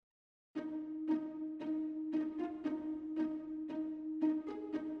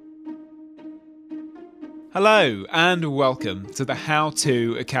Hello and welcome to the How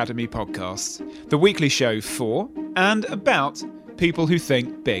To Academy podcast, the weekly show for and about people who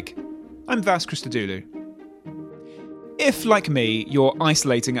think big. I'm Vas Christodoulou. If, like me, you're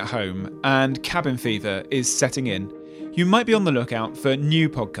isolating at home and cabin fever is setting in, you might be on the lookout for new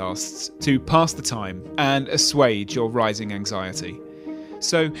podcasts to pass the time and assuage your rising anxiety.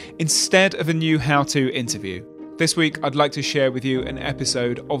 So instead of a new How To interview, this week I'd like to share with you an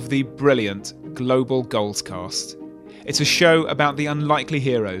episode of the brilliant Global Goals Cast. It's a show about the unlikely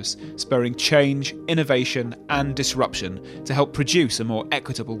heroes spurring change, innovation and disruption to help produce a more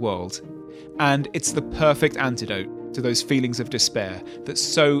equitable world. And it's the perfect antidote to those feelings of despair that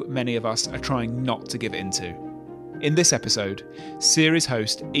so many of us are trying not to give into. In this episode, series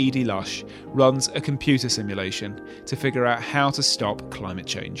host Edie Lush runs a computer simulation to figure out how to stop climate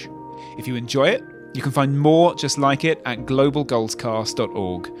change. If you enjoy it, you can find more just like it at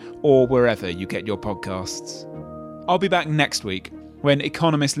globalgoalscast.org or wherever you get your podcasts. I'll be back next week when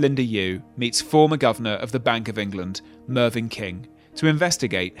economist Linda Yueh meets former Governor of the Bank of England, Mervyn King, to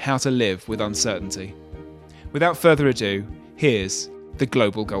investigate how to live with uncertainty. Without further ado, here's the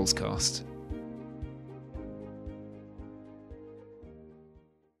Global Goals Cast.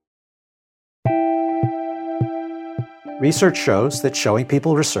 Research shows that showing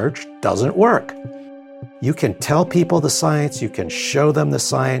people research doesn't work. You can tell people the science, you can show them the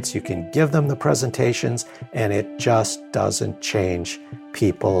science, you can give them the presentations, and it just doesn't change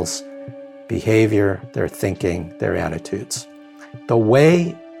people's behavior, their thinking, their attitudes. The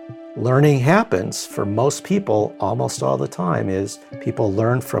way learning happens for most people almost all the time is people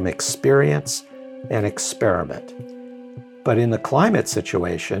learn from experience and experiment. But in the climate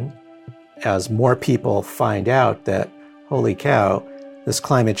situation, as more people find out that, holy cow, this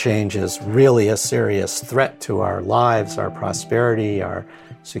climate change is really a serious threat to our lives, our prosperity, our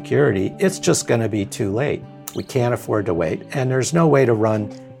security, it's just going to be too late. We can't afford to wait, and there's no way to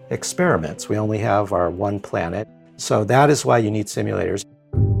run experiments. We only have our one planet. So that is why you need simulators.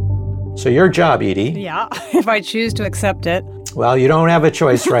 So your job, Edie. Yeah, if I choose to accept it. Well, you don't have a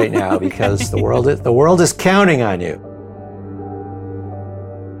choice right now because the world is counting on you.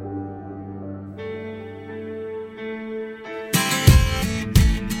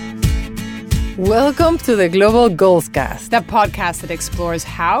 Welcome to the Global Goals Cast, the podcast that explores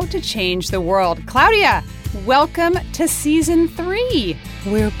how to change the world. Claudia, welcome to Season 3.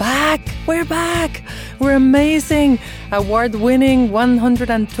 We're back. We're amazing. Award-winning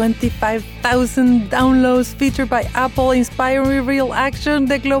 125,000 downloads featured by Apple, inspiring real action.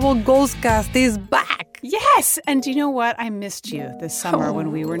 The Global Goals Cast is back. Yes, and do you know what? I missed you this summer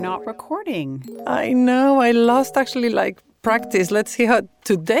when we were not recording. I know. I lost practice. Let's see how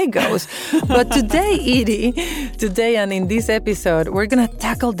today goes. But today, Edie, and in this episode, we're going to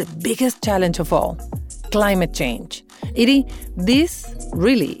tackle the biggest challenge of all, climate change. Edie, this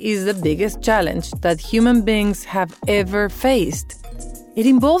really is the biggest challenge that human beings have ever faced. It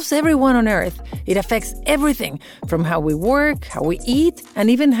involves everyone on Earth. It affects everything from how we work, how we eat, and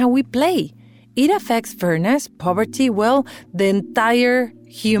even how we play. It affects fairness, poverty, the entire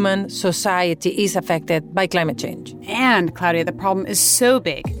human society is affected by climate change. And, Claudia, the problem is so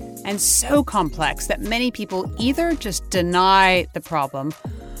big and so complex that many people either just deny the problem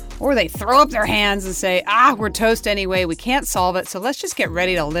or they throw up their hands and say, we're toast anyway, we can't solve it, so let's just get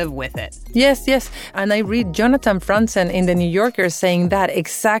ready to live with it. Yes. And I read Jonathan Franzen in The New Yorker saying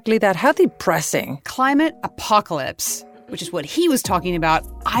exactly that. How depressing. Climate apocalypse, which is what he was talking about,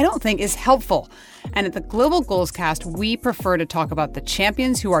 I don't think is helpful. And at the Global Goals Cast, we prefer to talk about the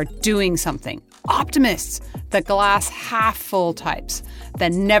champions who are doing something. Optimists, the glass half full types, the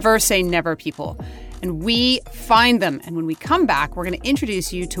never say never people. And we find them. And when we come back, we're going to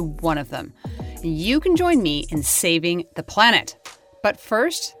introduce you to one of them. And you can join me in saving the planet. But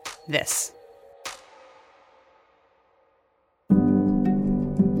first, this.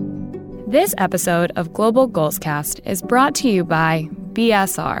 This episode of Global Goals Cast is brought to you by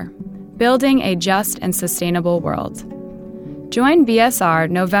BSR, Building a Just and Sustainable World. Join BSR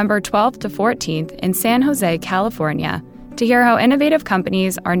November 12th to 14th in San Jose, California, to hear how innovative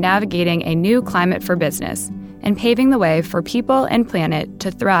companies are navigating a new climate for business and paving the way for people and planet to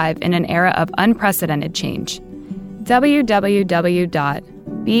thrive in an era of unprecedented change.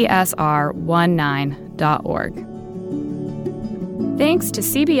 www.bsr19.org. Thanks to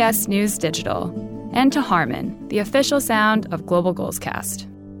CBS News Digital and to Harman, the official sound of Global Goals Cast.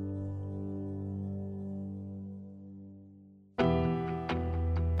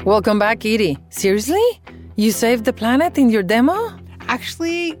 Welcome back, Edie. Seriously? You saved the planet in your demo?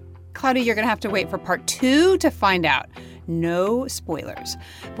 Actually, Claudia, you're going to have to wait for part 2 to find out. No spoilers.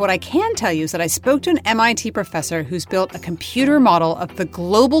 But what I can tell you is that I spoke to an MIT professor who's built a computer model of the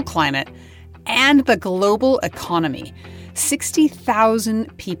global climate and the global economy.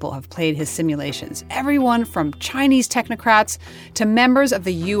 60,000 people have played his simulations, everyone from Chinese technocrats to members of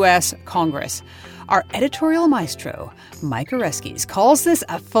the U.S. Congress. Our editorial maestro, Mike Oreskes, calls this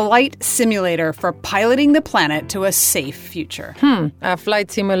a flight simulator for piloting the planet to a safe future. A flight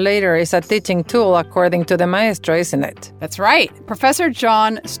simulator is a teaching tool according to the maestro, isn't it? That's right. Professor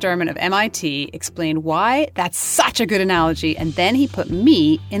John Sterman of MIT explained why that's such a good analogy, and then he put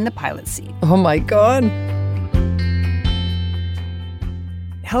me in the pilot seat. Oh my God.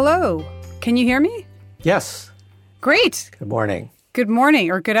 Hello. Can you hear me? Yes. Great. Good morning. Good morning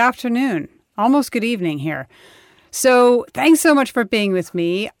or good afternoon. Almost good evening here. So thanks so much for being with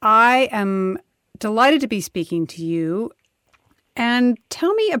me. I am delighted to be speaking to you. And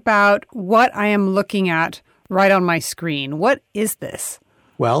tell me about what I am looking at right on my screen. What is this?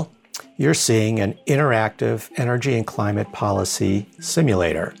 Well, you're seeing an interactive energy and climate policy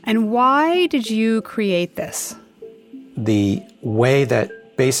simulator. And why did you create this? The way that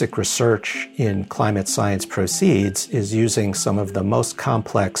basic research in climate science proceeds is using some of the most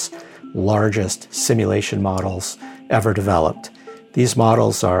complex, largest simulation models ever developed. These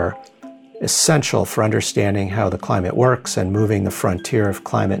models are essential for understanding how the climate works and moving the frontier of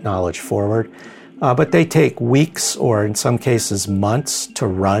climate knowledge forward. But they take weeks or in some cases months to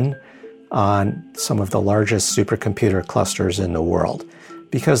run on some of the largest supercomputer clusters in the world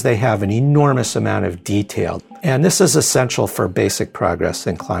because they have an enormous amount of detail. And this is essential for basic progress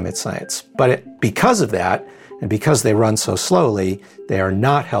in climate science. But because of that, and because they run so slowly, they are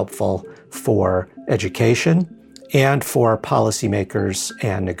not helpful for education and for policymakers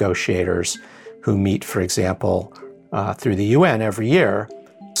and negotiators who meet, for example, through the UN every year.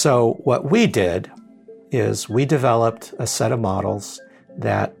 So what we did is we developed a set of models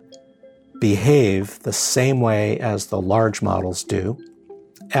that behave the same way as the large models do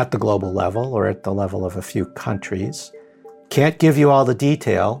at the global level or at the level of a few countries. Can't give you all the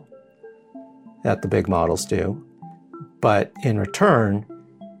detail that the big models do, but in return,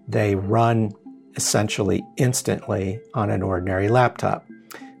 they run essentially instantly on an ordinary laptop.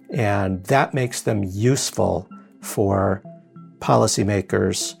 And that makes them useful for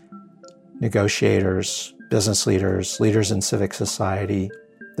policymakers, negotiators, business leaders, leaders in civic society,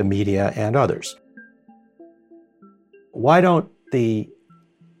 the media, and others. Why don't the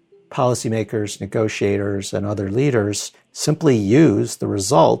policymakers, negotiators, and other leaders simply use the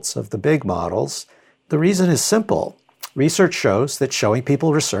results of the big models? The reason is simple. Research shows that showing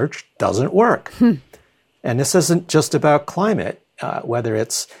people research doesn't work. And this isn't just about climate, whether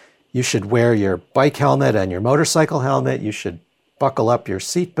it's you should wear your bike helmet and your motorcycle helmet, you should buckle up your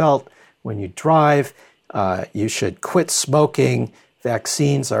seatbelt when you drive, you should quit smoking,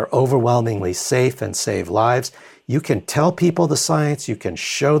 vaccines are overwhelmingly safe and save lives. You can tell people the science, you can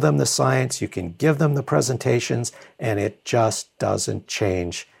show them the science, you can give them the presentations, and it just doesn't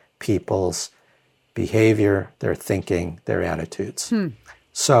change people's behavior, their thinking, their attitudes.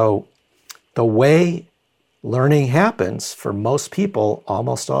 So the way learning happens for most people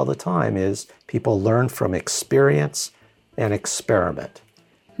almost all the time is people learn from experience and experiment.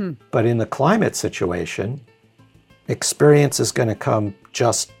 But in the climate situation, experience is going to come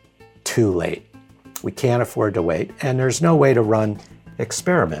just too late. We can't afford to wait. And there's no way to run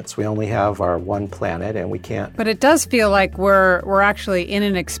experiments. We only have our one planet and we can't. But it does feel like we're actually in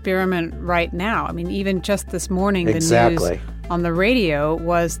an experiment right now. I mean, even just this morning, the news on the radio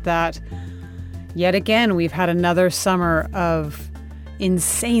was that yet again, we've had another summer of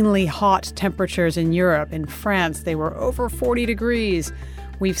insanely hot temperatures in Europe. In France, they were over 40 degrees.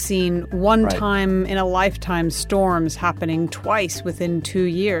 We've seen one-time-in-a-lifetime storms happening twice within 2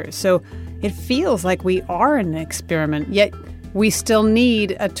 years. So it feels like we are in an experiment, yet we still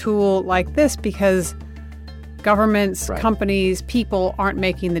need a tool like this because governments, companies, people aren't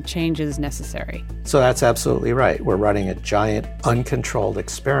making the changes necessary. So that's absolutely right. We're running a giant, uncontrolled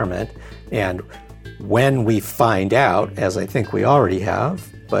experiment. And when we find out, as I think we already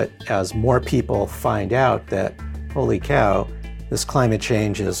have, but as more people find out that, holy cow, this climate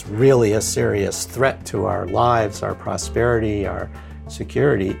change is really a serious threat to our lives, our prosperity, our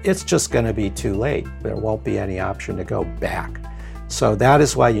security, it's just going to be too late. There won't be any option to go back. So that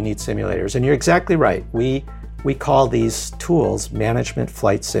is why you need simulators. And you're exactly right. We call these tools management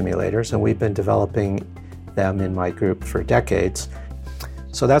flight simulators, and we've been developing them in my group for decades.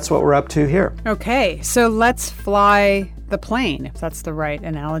 So that's what we're up to here. Okay, so let's fly the plane, if that's the right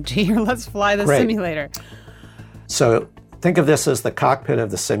analogy, or let's fly the simulator. So think of this as the cockpit of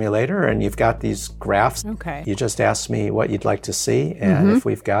the simulator, and you've got these graphs. Okay. You just ask me what you'd like to see, and if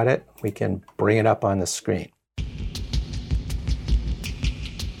we've got it, we can bring it up on the screen.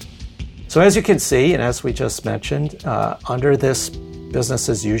 So as you can see, and as we just mentioned, under this business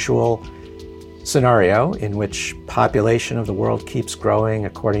as usual scenario in which population of the world keeps growing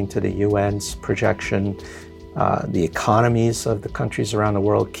according to the UN's projection, the economies of the countries around the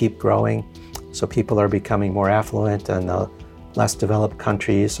world keep growing, so people are becoming more affluent and the less developed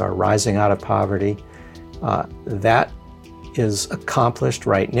countries are rising out of poverty. That is accomplished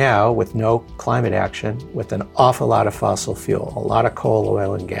right now with no climate action, with an awful lot of fossil fuel, a lot of coal,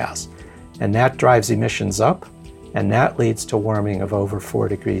 oil, and gas. And that drives emissions up, and that leads to warming of over 4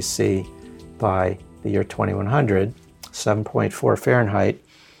 degrees C by the year 2100, 7.4 Fahrenheit.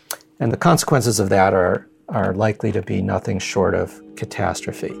 And the consequences of that are likely to be nothing short of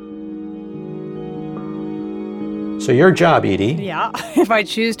catastrophe. So your job, Edie. Yeah, if I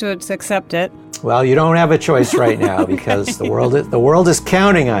choose to accept it. Well, you don't have a choice right now because the world is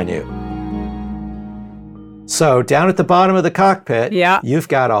counting on you. So down at the bottom of the cockpit, you've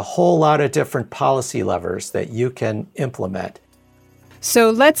got a whole lot of different policy levers that you can implement. So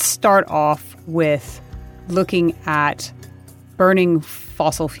let's start off with looking at burning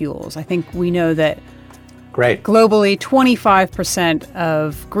fossil fuels. I think we know that globally 25%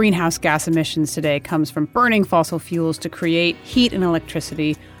 of greenhouse gas emissions today comes from burning fossil fuels to create heat and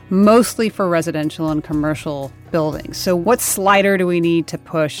electricity, mostly for residential and commercial buildings. So what slider do we need to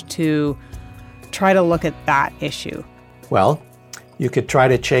push to try to look at that issue? Well, you could try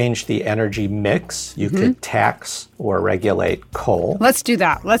to change the energy mix. You could tax or regulate coal. Let's do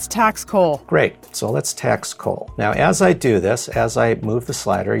that. Let's tax coal. Great. So let's tax coal. Now, as I do this, as I move the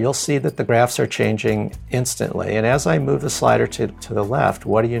slider, you'll see that the graphs are changing instantly. And as I move the slider to the left,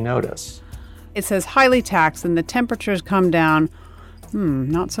 what do you notice? It says highly taxed, and the temperatures come down,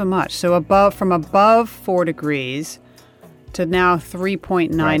 not so much. So from above 4 degrees to now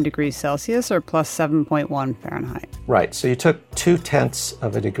 3.9 degrees Celsius, or plus 7.1 Fahrenheit. Right. So you took 0.2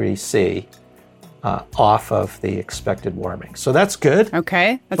 of a degree C off of the expected warming. So that's good.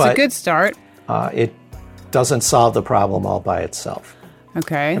 Okay. That's a good start. It doesn't solve the problem all by itself.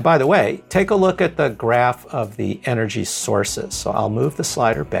 Okay. And by the way, take a look at the graph of the energy sources. So I'll move the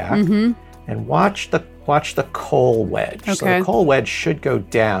slider back and watch the coal wedge. Okay. So the coal wedge should go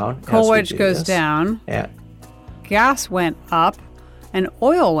down. Coal wedge goes down. And gas went up, and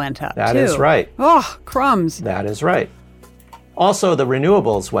oil went up, That too. is right. Oh, crumbs. That is right. Also, the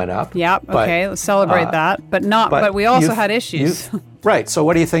renewables went up. Yep, okay, let's celebrate that. But we also had issues. Right, so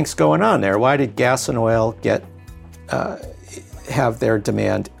what do you think's going on there? Why did gas and oil have their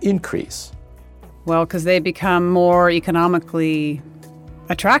demand increase? Well, because they become more economically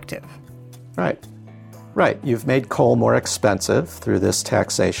attractive. Right. You've made coal more expensive through this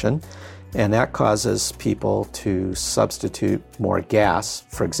taxation, and that causes people to substitute more gas,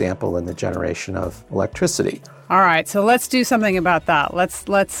 for example, in the generation of electricity. All right, so let's do something about that. Let's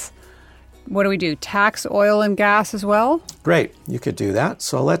what do we do? Tax oil and gas as well? Great, you could do that.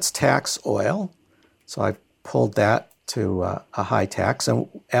 So let's tax oil. So I've pulled that to a high tax. And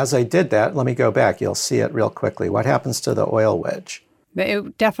as I did that, let me go back. You'll see it real quickly. What happens to the oil wedge?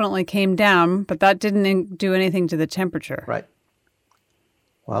 It definitely came down, but that didn't do anything to the temperature. Right.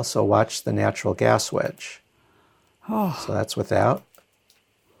 Well, so watch the natural gas wedge. Oh. So that's without.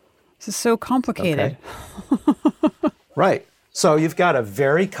 This is so complicated. Okay. Right. So you've got a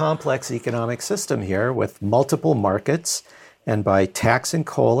very complex economic system here with multiple markets. And by taxing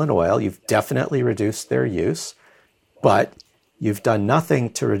coal and oil, you've definitely reduced their use. But you've done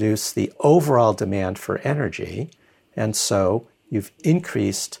nothing to reduce the overall demand for energy. And so you've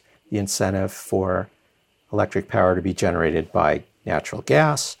increased the incentive for electric power to be generated by natural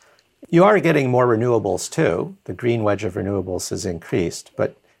gas. You are getting more renewables too. The green wedge of renewables has increased,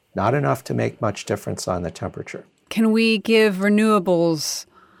 but not enough to make much difference on the temperature. Can we give renewables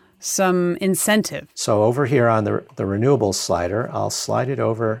some incentive? So over here on the renewables slider, I'll slide it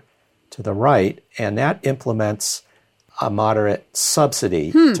over to the right, and that implements a moderate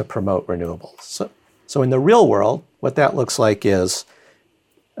subsidy to promote renewables. So in the real world, what that looks like is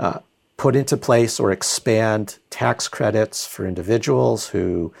put into place or expand tax credits for individuals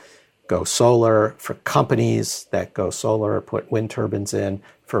who go solar, for companies that go solar or put wind turbines in,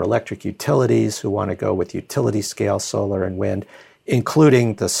 for electric utilities who want to go with utility scale solar and wind,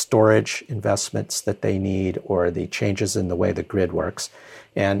 including the storage investments that they need or the changes in the way the grid works.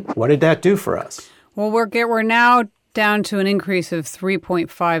 And what did that do for us? Well, we're now down to an increase of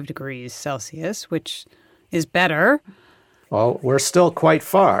 3.5 degrees Celsius, which is better. Well, we're still quite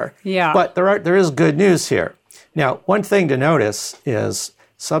far. Yeah. But there is good news here. Now, one thing to notice is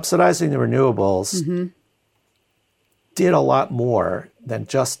subsidizing the renewables did a lot more than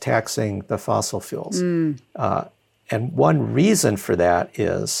just taxing the fossil fuels. And one reason for that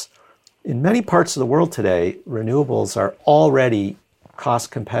is in many parts of the world today, renewables are already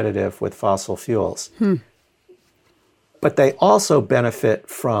cost competitive with fossil fuels. But they also benefit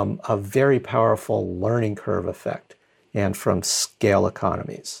from a very powerful learning curve effect and from scale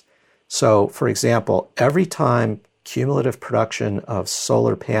economies. So, for example, every time cumulative production of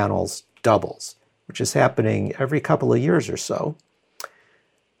solar panels doubles, which is happening every couple of years or so,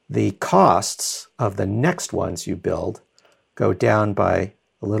 the costs of the next ones you build go down by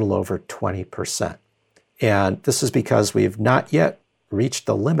a little over 20%. And this is because we've not yet reached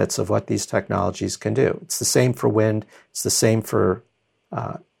the limits of what these technologies can do. It's the same for wind. It's the same for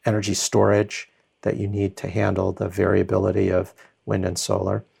energy storage that you need to handle the variability of wind and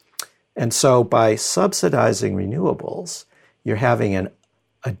solar. And so by subsidizing renewables, you're having an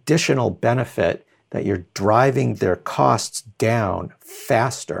additional benefit that you're driving their costs down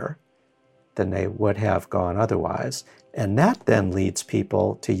faster than they would have gone otherwise. And that then leads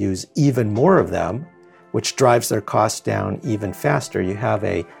people to use even more of them, which drives their costs down even faster. You have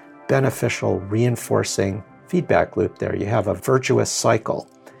a beneficial reinforcing feedback loop there. You have a virtuous cycle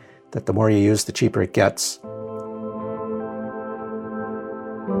that the more you use, the cheaper it gets.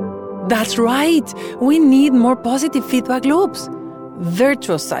 That's right. We need more positive feedback loops.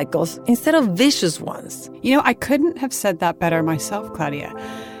 Virtuous cycles instead of vicious ones. You know, I couldn't have said that better myself, Claudia.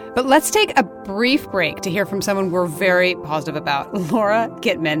 But let's take a brief break to hear from someone we're very positive about, Laura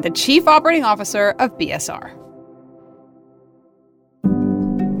Gitman, the Chief Operating Officer of BSR.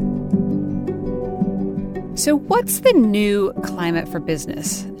 So what's the new climate for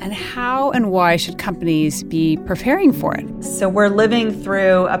business, and how and why should companies be preparing for it? So we're living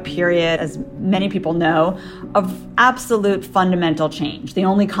through a period, as many people know, of absolute fundamental change. The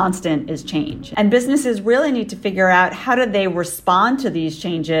only constant is change. And businesses really need to figure out how do they respond to these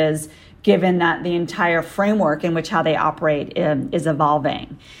changes, given that the entire framework in which how they operate is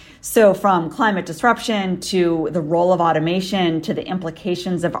evolving. So from climate disruption to the role of automation to the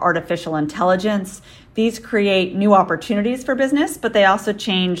implications of artificial intelligence, these create new opportunities for business, but they also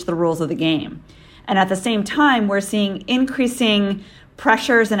change the rules of the game. And at the same time, we're seeing increasing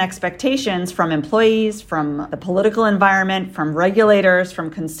pressures and expectations from employees, from the political environment, from regulators,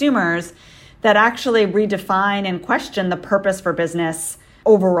 from consumers that actually redefine and question the purpose for business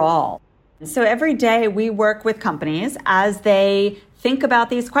overall. So every day we work with companies as they think about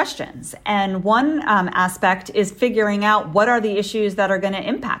these questions. And one aspect is figuring out what are the issues that are going to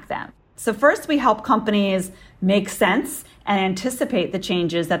impact them. So first, we help companies make sense and anticipate the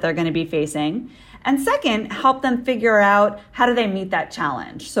changes that they're going to be facing. And second, help them figure out how do they meet that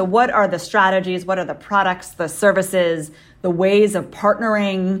challenge. So what are the strategies? What are the products, the services, the ways of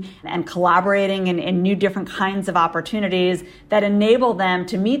partnering and collaborating in new different kinds of opportunities that enable them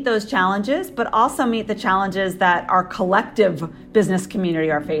to meet those challenges, but also meet the challenges that our collective business community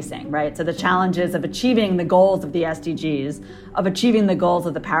are facing, right? So the challenges of achieving the goals of the SDGs, of achieving the goals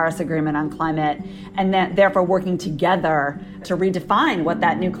of the Paris Agreement on climate, and then therefore working together to redefine what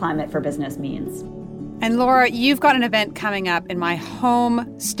that new climate for business means. And Laura, you've got an event coming up in my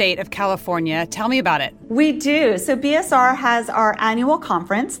home state of California. Tell me about it. We do. So BSR has our annual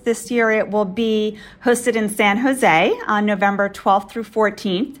conference. This year it will be hosted in San Jose on November 12th through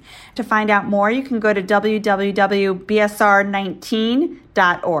 14th. To find out more, you can go to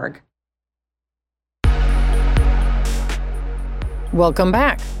www.bsr19.org. Welcome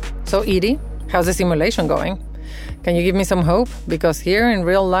back. So, Edie, how's the simulation going? Can you give me some hope? Because here in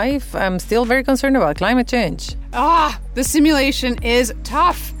real life, I'm still very concerned about climate change. The simulation is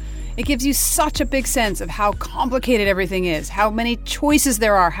tough. It gives you such a big sense of how complicated everything is, how many choices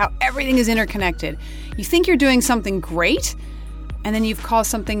there are, how everything is interconnected. You think you're doing something great, and then you've caused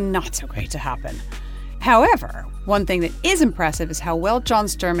something not so great to happen. However, one thing that is impressive is how well John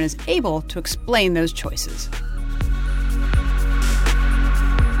Sterman is able to explain those choices.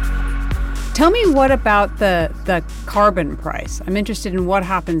 Tell me, what about the carbon price? I'm interested in what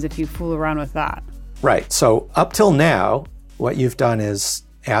happens if you fool around with that. Right. So up till now, what you've done is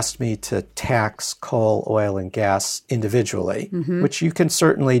asked me to tax coal, oil, and gas individually, which you can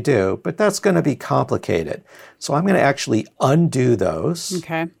certainly do, but that's going to be complicated. So I'm going to actually undo those.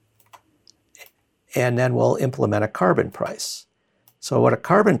 Okay. And then we'll implement a carbon price. So what a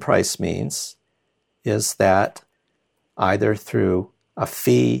carbon price means is that either through a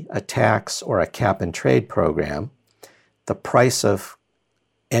fee, a tax, or a cap and trade program, the price of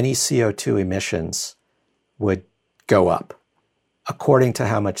any CO2 emissions would go up according to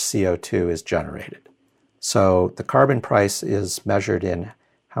how much CO2 is generated. So the carbon price is measured in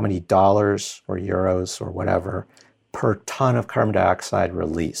how many dollars or euros or whatever per ton of carbon dioxide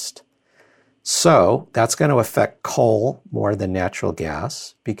released. So that's going to affect coal more than natural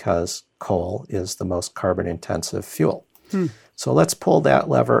gas because coal is the most carbon-intensive fuel. So let's pull that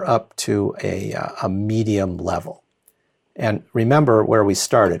lever up to a medium level. And remember where we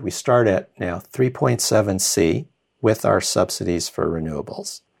started. We start at now 3.7 C with our subsidies for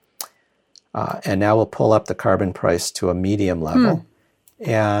renewables. And now we'll pull up the carbon price to a medium level,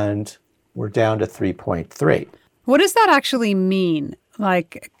 and we're down to 3.3. What does that actually mean?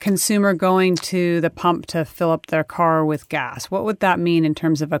 Like consumer going to the pump to fill up their car with gas. What would that mean in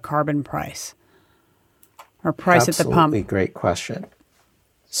terms of a carbon price or price at the pump? Absolutely great question.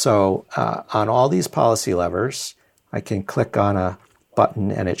 So on all these policy levers, I can click on a button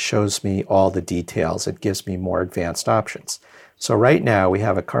and it shows me all the details. It gives me more advanced options. So right now we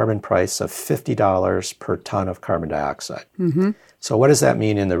have a carbon price of $50 per ton of carbon dioxide. So what does that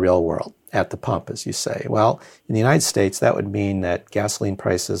mean in the real world at the pump, as you say? Well, in the United States, that would mean that gasoline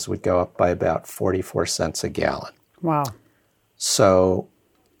prices would go up by about 44 cents a gallon. Wow. So,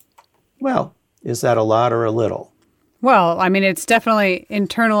 well, is that a lot or a little? Well, I mean, it's definitely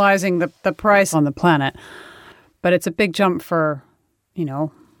internalizing the price on the planet, but it's a big jump for,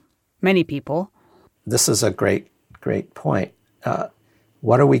 many people. This is a great point.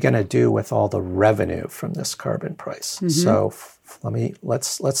 What are we going to do with all the revenue from this carbon price? So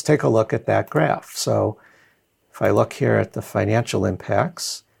let's take a look at that graph. So if I look here at the financial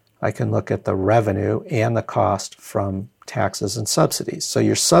impacts, I can look at the revenue and the cost from taxes and subsidies. So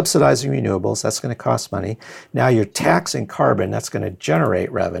you're subsidizing renewables, that's going to cost money. Now you're taxing carbon, that's going to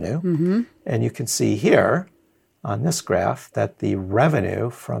generate revenue. And you can see here on this graph that the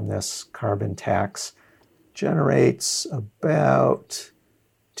revenue from this carbon tax generates about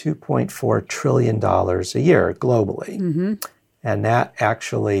 $2.4 trillion a year globally. And that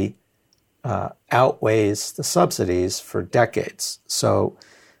actually outweighs the subsidies for decades. So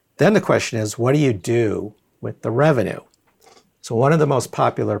then the question is, what do you do with the revenue? So one of the most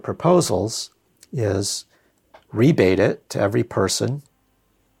popular proposals is rebate it to every person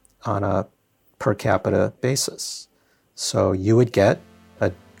on a per capita basis. So you would get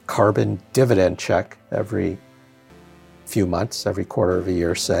a carbon dividend check every few months, every quarter of a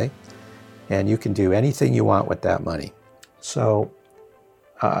year, say, and you can do anything you want with that money. So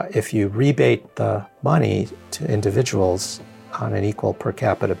if you rebate the money to individuals on an equal per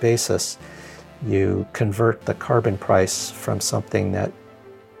capita basis, you convert the carbon price from something that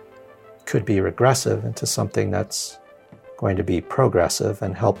could be regressive into something that's going to be progressive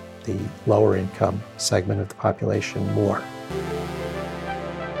and help the lower income segment of the population more.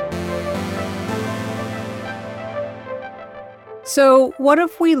 So what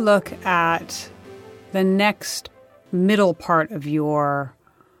if we look at the next middle part of your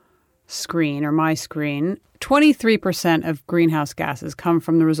screen or my screen? 23% of greenhouse gases come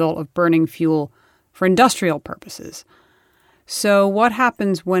from the result of burning fuel for industrial purposes. So what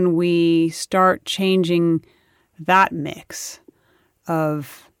happens when we start changing that mix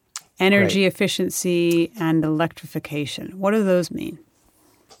of energy efficiency and electrification? What do those mean?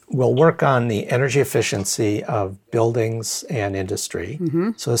 We'll work on the energy efficiency of buildings and industry.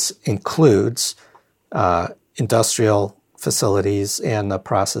 So this includes industrial facilities and the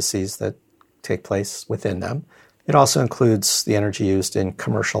processes that take place within them. It also includes the energy used in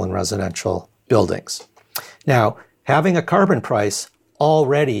commercial and residential buildings. Now, having a carbon price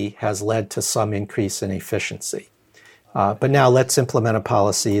already has led to some increase in efficiency. But now let's implement a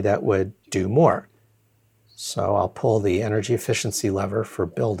policy that would do more. So I'll pull the energy efficiency lever for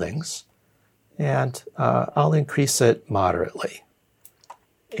buildings, and I'll increase it moderately.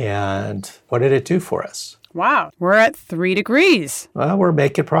 And what did it do for us? Wow, we're at 3 degrees. Well, we're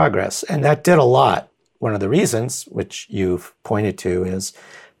making progress, and that did a lot. One of the reasons, which you've pointed to, is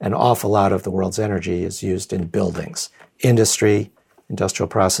an awful lot of the world's energy is used in buildings, industry, industrial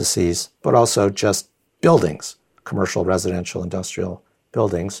processes, but also just buildings, commercial, residential, industrial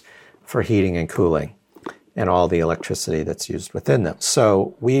buildings for heating and cooling and all the electricity that's used within them.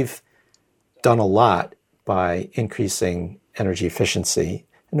 So we've done a lot by increasing energy efficiency,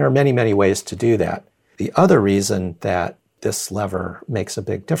 and there are many, many ways to do that. The other reason that this lever makes a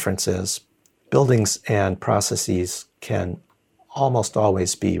big difference is buildings and processes can almost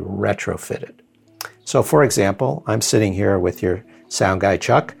always be retrofitted. So for example, I'm sitting here with your sound guy,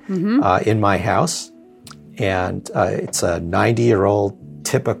 Chuck, in my house, and it's a 90-year-old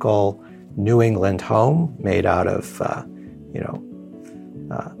typical New England home made out of,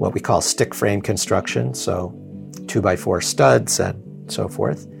 what we call stick frame construction, so 2x4 studs and so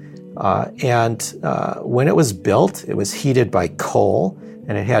forth. When it was built, it was heated by coal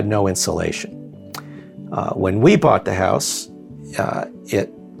and it had no insulation. When we bought the house, it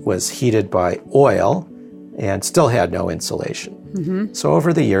was heated by oil and still had no insulation. Mm-hmm. So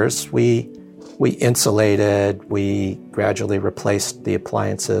over the years, we insulated, we gradually replaced the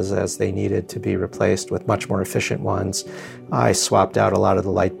appliances as they needed to be replaced with much more efficient ones. I swapped out a lot of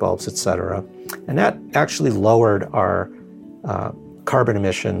the light bulbs, etc. And that actually lowered our carbon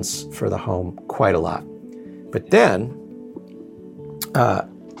emissions for the home quite a lot. But then,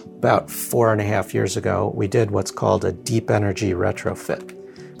 about 4.5 years ago, we did what's called a deep energy retrofit.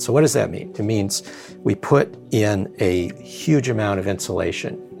 So what does that mean? It means we put in a huge amount of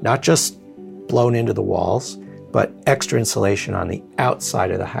insulation, not just blown into the walls, but extra insulation on the outside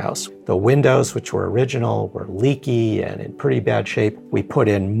of the house. The windows, which were original, were leaky and in pretty bad shape. We put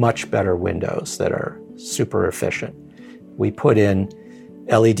in much better windows that are super efficient. We put in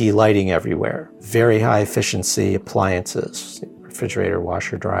LED lighting everywhere, very high efficiency appliances, refrigerator,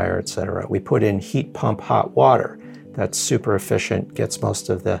 washer, dryer, etc. We put in heat pump hot water. That's super efficient, gets most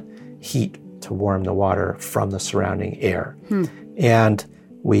of the heat to warm the water from the surrounding air. And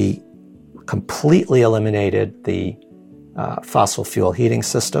we completely eliminated the fossil fuel heating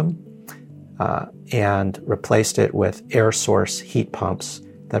system and replaced it with air source heat pumps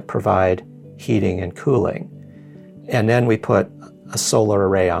that provide heating and cooling. And then we put a solar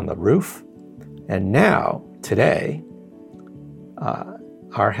array on the roof. And now, today,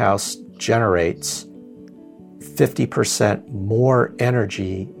 our house generates 50% more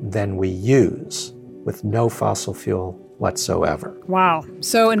energy than we use with no fossil fuel whatsoever. Wow.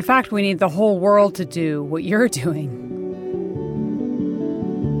 So in fact, we need the whole world to do what you're doing.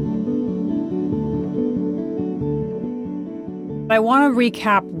 I want to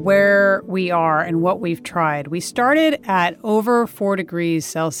recap where we are and what we've tried. We started at over 4 degrees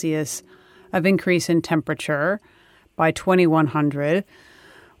Celsius of increase in temperature by 2100.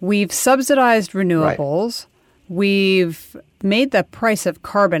 We've subsidized renewables. Right. We've made the price of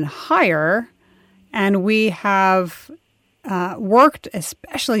carbon higher, and we have worked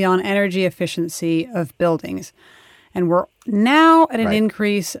especially on energy efficiency of buildings. And we're now at an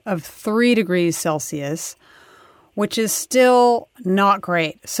increase of 3 degrees Celsius, which is still not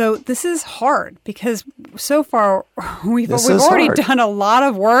great. So this is hard because so far we've already done a lot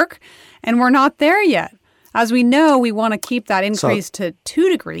of work and we're not there yet. As we know, we want to keep that increase to 2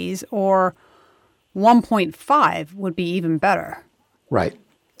 degrees, or 1.5 would be even better. Right.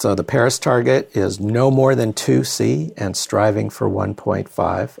 So the Paris target is no more than 2°C and striving for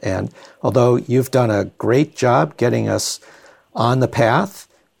 1.5. And although you've done a great job getting us on the path,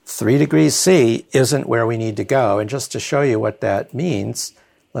 3 degrees C isn't where we need to go. And just to show you what that means,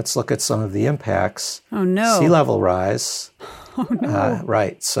 let's look at some of the impacts. Oh, no. Sea level rise. Oh, no.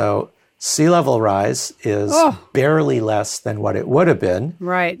 Right. So sea level rise is barely less than what it would have been.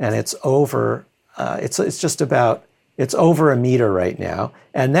 Right. And it's over, it's over a meter right now.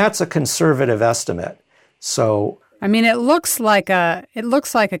 And that's a conservative estimate. So I mean, it looks like a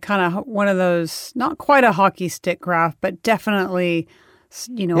kind of one of those, not quite a hockey stick graph, but definitely,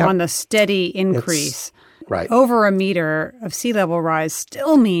 on the steady increase. Right. Over a meter of sea level rise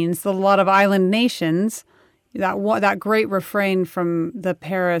still means that a lot of island nations, that great refrain from the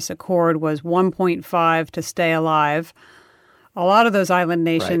Paris Accord was 1.5 to stay alive. A lot of those island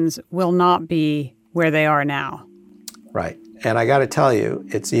nations will not be where they are now. Right. And I got to tell you,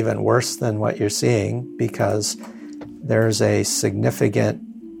 it's even worse than what you're seeing, because there's a significant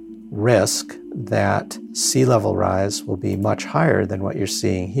risk that sea level rise will be much higher than what you're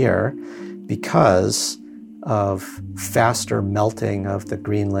seeing here because of faster melting of the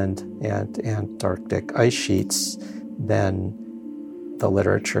Greenland and Antarctic ice sheets than the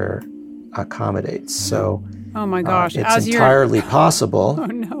literature accommodates. So, oh my gosh, it's entirely possible. Oh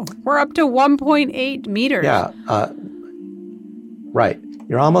no, we're up to 1.8 meters. Yeah, right.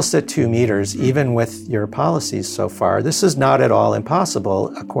 You're almost at 2 meters, even with your policies so far. This is not at all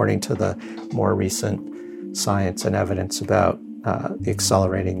impossible, according to the more recent science and evidence about the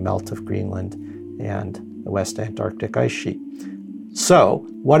accelerating melt of Greenland and the West Antarctic ice sheet. So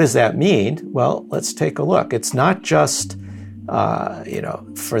what does that mean? Well, let's take a look. It's not just,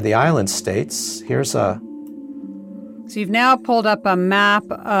 for the island states. So you've now pulled up a map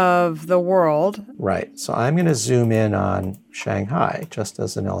of the world. Right. So I'm going to zoom in on Shanghai just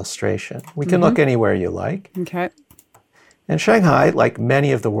as an illustration. We can look anywhere you like. Okay. And Shanghai, like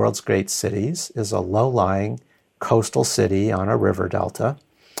many of the world's great cities, is a low-lying coastal city on a river delta.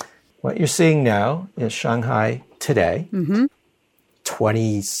 What you're seeing now is Shanghai today.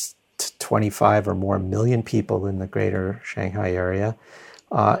 20 to 25 or more million people in the greater Shanghai area.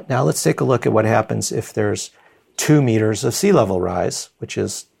 Now let's take a look at what happens if there's 2 meters of sea level rise, which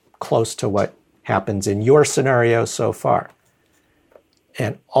is close to what happens in your scenario so far.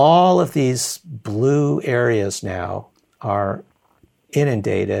 And all of these blue areas now are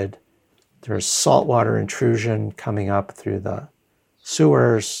inundated. There's saltwater intrusion coming up through the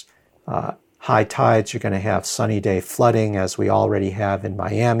sewers. High tides, you're going to have sunny day flooding, as we already have in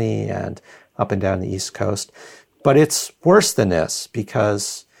Miami and up and down the East Coast. But it's worse than this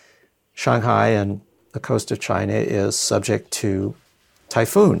because Shanghai and the coast of China is subject to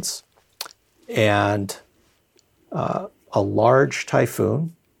typhoons. And a large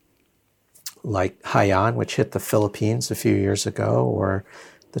typhoon like Haiyan, which hit the Philippines a few years ago, or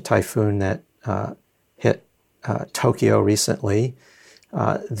the typhoon that hit Tokyo recently,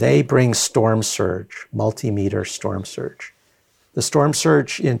 they bring storm surge, multi-meter storm surge. The storm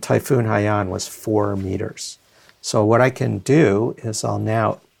surge in Typhoon Haiyan was 4 meters. So what I can do is I'll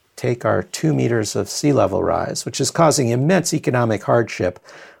now take our 2 meters of sea level rise, which is causing immense economic hardship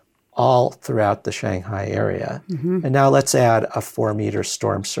all throughout the Shanghai area. Mm-hmm. And now let's add a 4-meter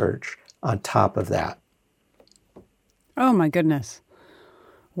storm surge on top of that. Oh, my goodness.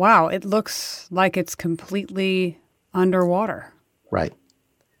 Wow, it looks like it's completely underwater. Right.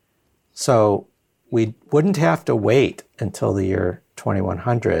 So we wouldn't have to wait until the year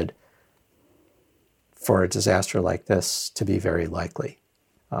 2100 for a disaster like this to be very likely.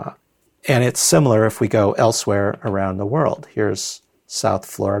 And it's similar if we go elsewhere around the world. Here's South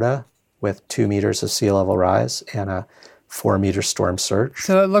Florida with 2 meters of sea level rise and a 4-meter storm surge.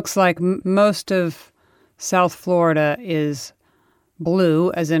 So it looks like most of South Florida is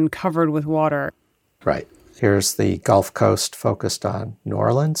blue, as in covered with water. Right. Here's the Gulf Coast focused on New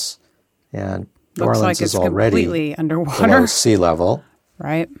Orleans. And New Looks Orleans like is already completely underwater. Below sea level.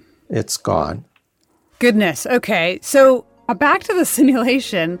 Right. It's gone. Goodness. Okay. So back to the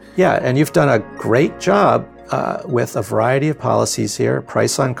simulation. Yeah, and you've done a great job with a variety of policies here: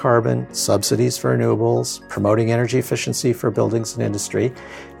 price on carbon, subsidies for renewables, promoting energy efficiency for buildings and industry.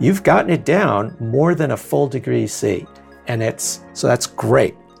 You've gotten it down more than a full degree C, and that's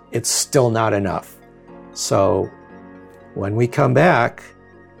great. It's still not enough. So when we come back,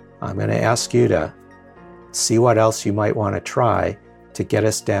 I'm going to ask you to see what else you might want to try to get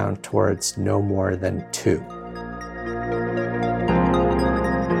us down towards no more than 2.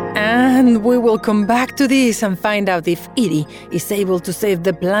 And we will come back to this and find out if Edie is able to save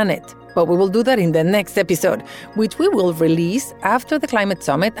the planet. But we will do that in the next episode, which we will release after the Climate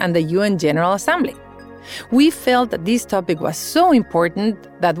Summit and the UN General Assembly. We felt that this topic was so important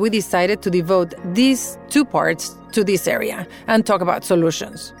that we decided to devote these 2 parts to this area and talk about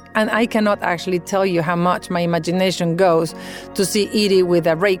solutions. And I cannot actually tell you how much my imagination goes to see Edie with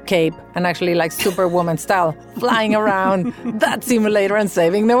a rape cape and actually like Superwoman style flying around that simulator and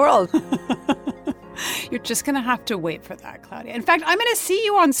saving the world. You're just going to have to wait for that, Claudia. In fact, I'm going to see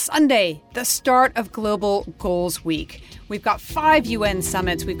you on Sunday, the start of Global Goals Week. We've got 5 UN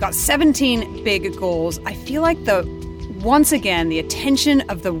summits. We've got 17 big goals. I feel like once again, the attention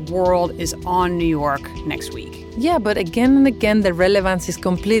of the world is on New York next week. Yeah, but again and again, the relevance is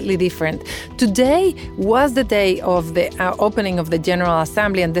completely different. Today was the day of the opening of the General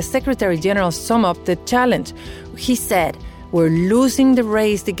Assembly, and the Secretary General summed up the challenge. He said, we're losing the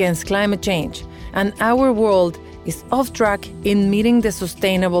race against climate change, and our world is off track in meeting the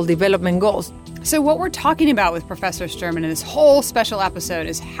Sustainable Development Goals. So what we're talking about with Professor Sturman in this whole special episode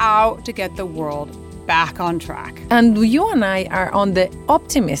is how to get the world back on track. And you and I are on the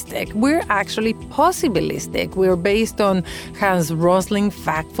optimistic. We're actually possibilistic. We're based on Hans Rosling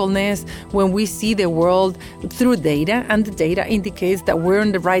factfulness when we see the world through data, and the data indicates that we're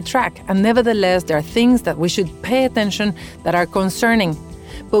on the right track. And nevertheless, there are things that we should pay attention that are concerning.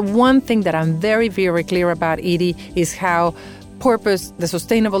 But one thing that I'm very, very clear about, Edie, is how purpose, the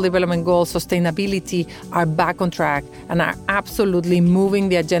Sustainable Development Goals, sustainability are back on track and are absolutely moving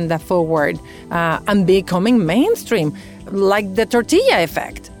the agenda forward and becoming mainstream, like the tortilla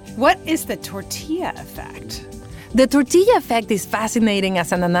effect. What is the tortilla effect? The tortilla effect is fascinating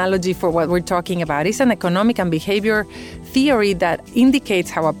as an analogy for what we're talking about. It's an economic and behavior theory that indicates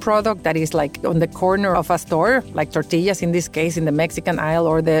how a product that is like on the corner of a store, like tortillas in this case in the Mexican aisle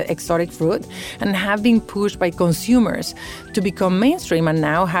or the exotic fruit, and have been pushed by consumers to become mainstream and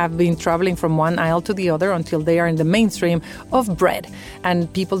now have been traveling from one aisle to the other until they are in the mainstream of bread.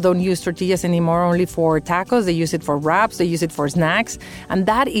 And people don't use tortillas anymore only for tacos. They use it for wraps. They use it for snacks. And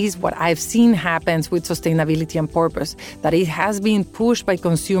that is what I've seen happens with sustainability and purpose. purpose, that it has been pushed by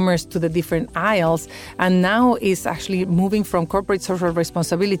consumers to the different aisles, and now is actually moving from corporate social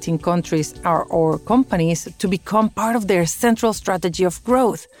responsibility in countries or companies to become part of their central strategy of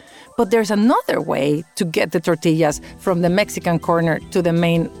growth. But there's another way to get the tortillas from the Mexican corner to the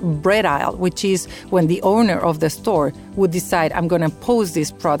main bread aisle, which is when the owner of the store would decide, I'm going to pose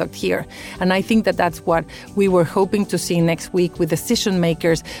this product here. And I think that that's what we were hoping to see next week, with decision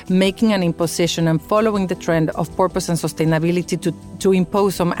makers making an imposition and following the trend of purpose and sustainability to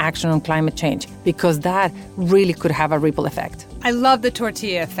impose some action on climate change, because that really could have a ripple effect. I love the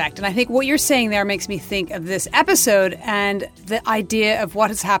tortilla effect. And I think what you're saying there makes me think of this episode and the idea of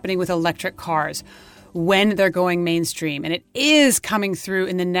what is happening with electric cars when they're going mainstream. And it is coming through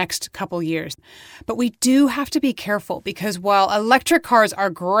in the next couple years. But we do have to be careful, because while electric cars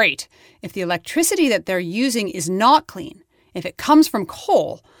are great, if the electricity that they're using is not clean, if it comes from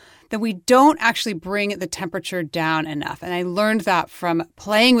coal, then we don't actually bring the temperature down enough. And I learned that from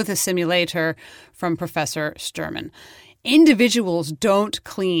playing with a simulator from Professor Sturman. Individuals don't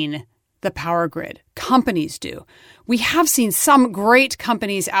clean the power grid. Companies do. We have seen some great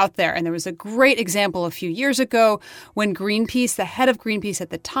companies out there, and there was a great example a few years ago when Greenpeace, the head of Greenpeace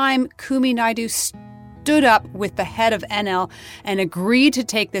at the time, Kumi Naidoo, stood up with the head of Enel and agreed to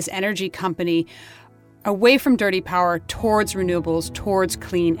take this energy company away from dirty power towards renewables, towards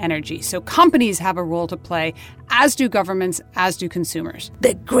clean energy. So companies have a role to play, as do governments, as do consumers.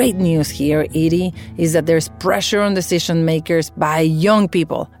 The great news here, Edie, is that there's pressure on decision makers by young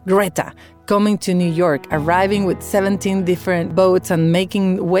people. Greta, coming to New York, arriving with 17 different boats and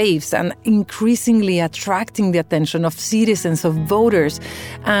making waves and increasingly attracting the attention of citizens, of voters,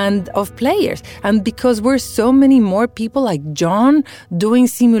 and of players. And because we're so many more people like John doing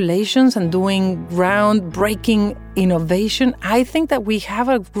simulations and doing groundbreaking innovation, I think that we have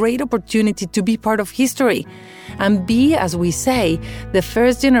a great opportunity to be part of history and be, as we say, the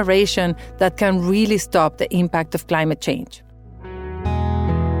first generation that can really stop the impact of climate change.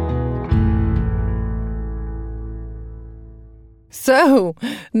 So,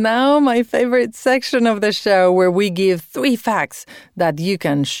 now my favorite section of the show, where we give 3 facts that you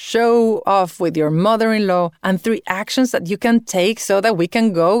can show off with your mother-in-law and 3 actions that you can take so that we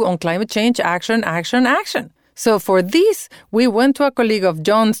can go on climate change action, action, action. So for this, we went to a colleague of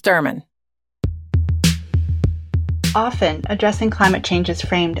John Sturman. Often, addressing climate change is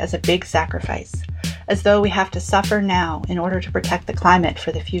framed as a big sacrifice, as though we have to suffer now in order to protect the climate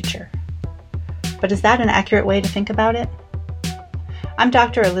for the future. But is that an accurate way to think about it? I'm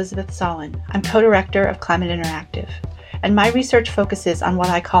Dr. Elizabeth Solin. I'm co-director of Climate Interactive, and my research focuses on what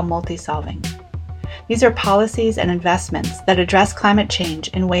I call multi-solving. These are policies and investments that address climate change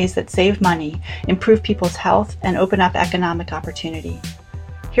in ways that save money, improve people's health, and open up economic opportunity.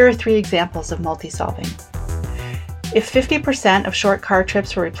 Here are 3 examples of multi-solving. If 50% of short car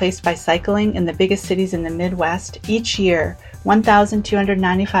trips were replaced by cycling in the biggest cities in the Midwest, each year,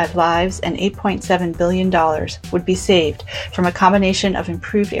 1,295 lives and $8.7 billion would be saved from a combination of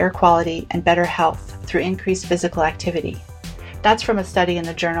improved air quality and better health through increased physical activity. That's from a study in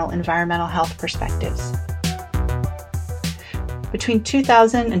the journal Environmental Health Perspectives. Between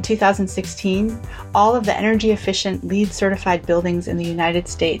 2000 and 2016, all of the energy-efficient LEED certified buildings in the United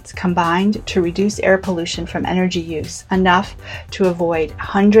States combined to reduce air pollution from energy use enough to avoid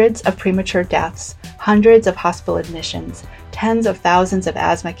hundreds of premature deaths, hundreds of hospital admissions, tens of thousands of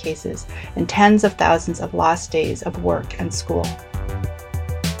asthma cases, and tens of thousands of lost days of work and school.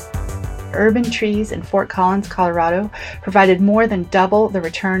 Urban trees in Fort Collins, Colorado, provided more than double the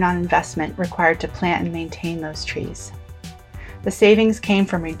return on investment required to plant and maintain those trees. The savings came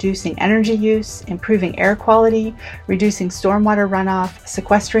from reducing energy use, improving air quality, reducing stormwater runoff,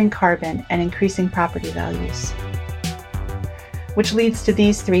 sequestering carbon, and increasing property values. Which leads to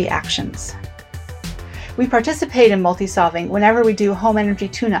these 3 actions. We participate in multi-solving whenever we do home energy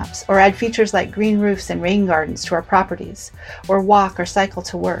tune-ups or add features like green roofs and rain gardens to our properties, or walk or cycle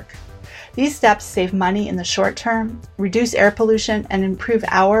to work. These steps save money in the short term, reduce air pollution, and improve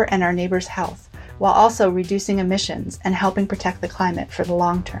our and our neighbors' health, while also reducing emissions and helping protect the climate for the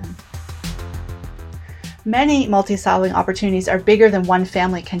long term. Many multi-solving opportunities are bigger than one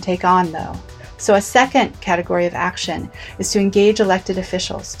family can take on, though. So a second category of action is to engage elected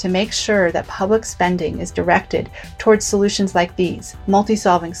officials to make sure that public spending is directed towards solutions like these,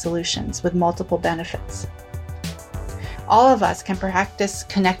 multi-solving solutions with multiple benefits. All of us can practice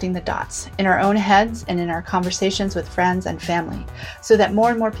connecting the dots in our own heads and in our conversations with friends and family, so that more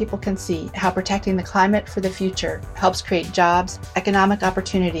and more people can see how protecting the climate for the future helps create jobs, economic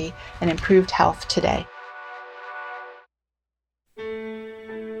opportunity, and improved health today.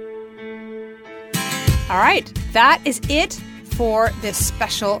 All right, that is it for this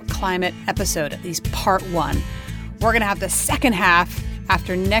special climate episode, at least part 1. We're going to have the second half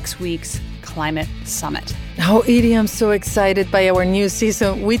after next week's Climate Summit. Oh, Edie, I'm so excited by our new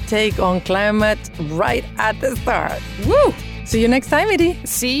season. We take on climate right at the start. Woo! See you next time, Edie.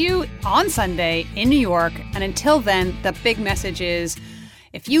 See you on Sunday in New York. And until then, the big message is,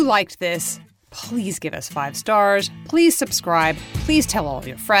 if you liked this, please give us 5 stars. Please subscribe. Please tell all of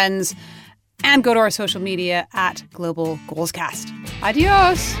your friends. And go to our social media at Global Goalscast.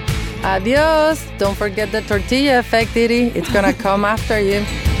 Adios. Adios. Don't forget the tortilla effect, Edie. It's going to come after you.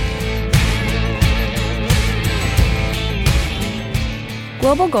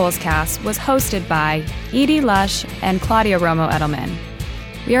 Global Goalscast was hosted by Edie Lush and Claudia Romo Edelman.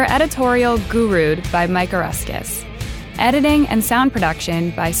 We are editorial gurued by Mike Oreskes. Editing and sound production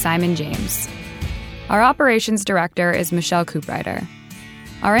by Simon James. Our operations director is Michelle Cooprider.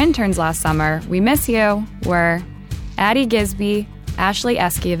 Our interns last summer, we miss you, were Addie Gisby, Ashley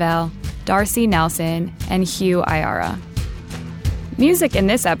Esquivel, Darcy Nelson, and Hugh Ayara. Music in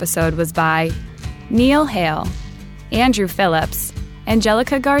this episode was by Neil Hale, Andrew Phillips,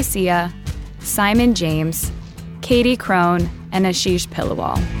 Angelica Garcia, Simon James, Katie Crone, and Ashish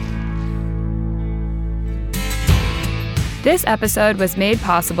Pillawal. This episode was made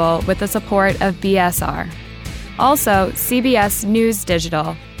possible with the support of BSR. Also, CBS News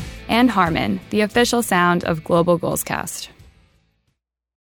Digital and Harman, the official sound of Global Goalscast.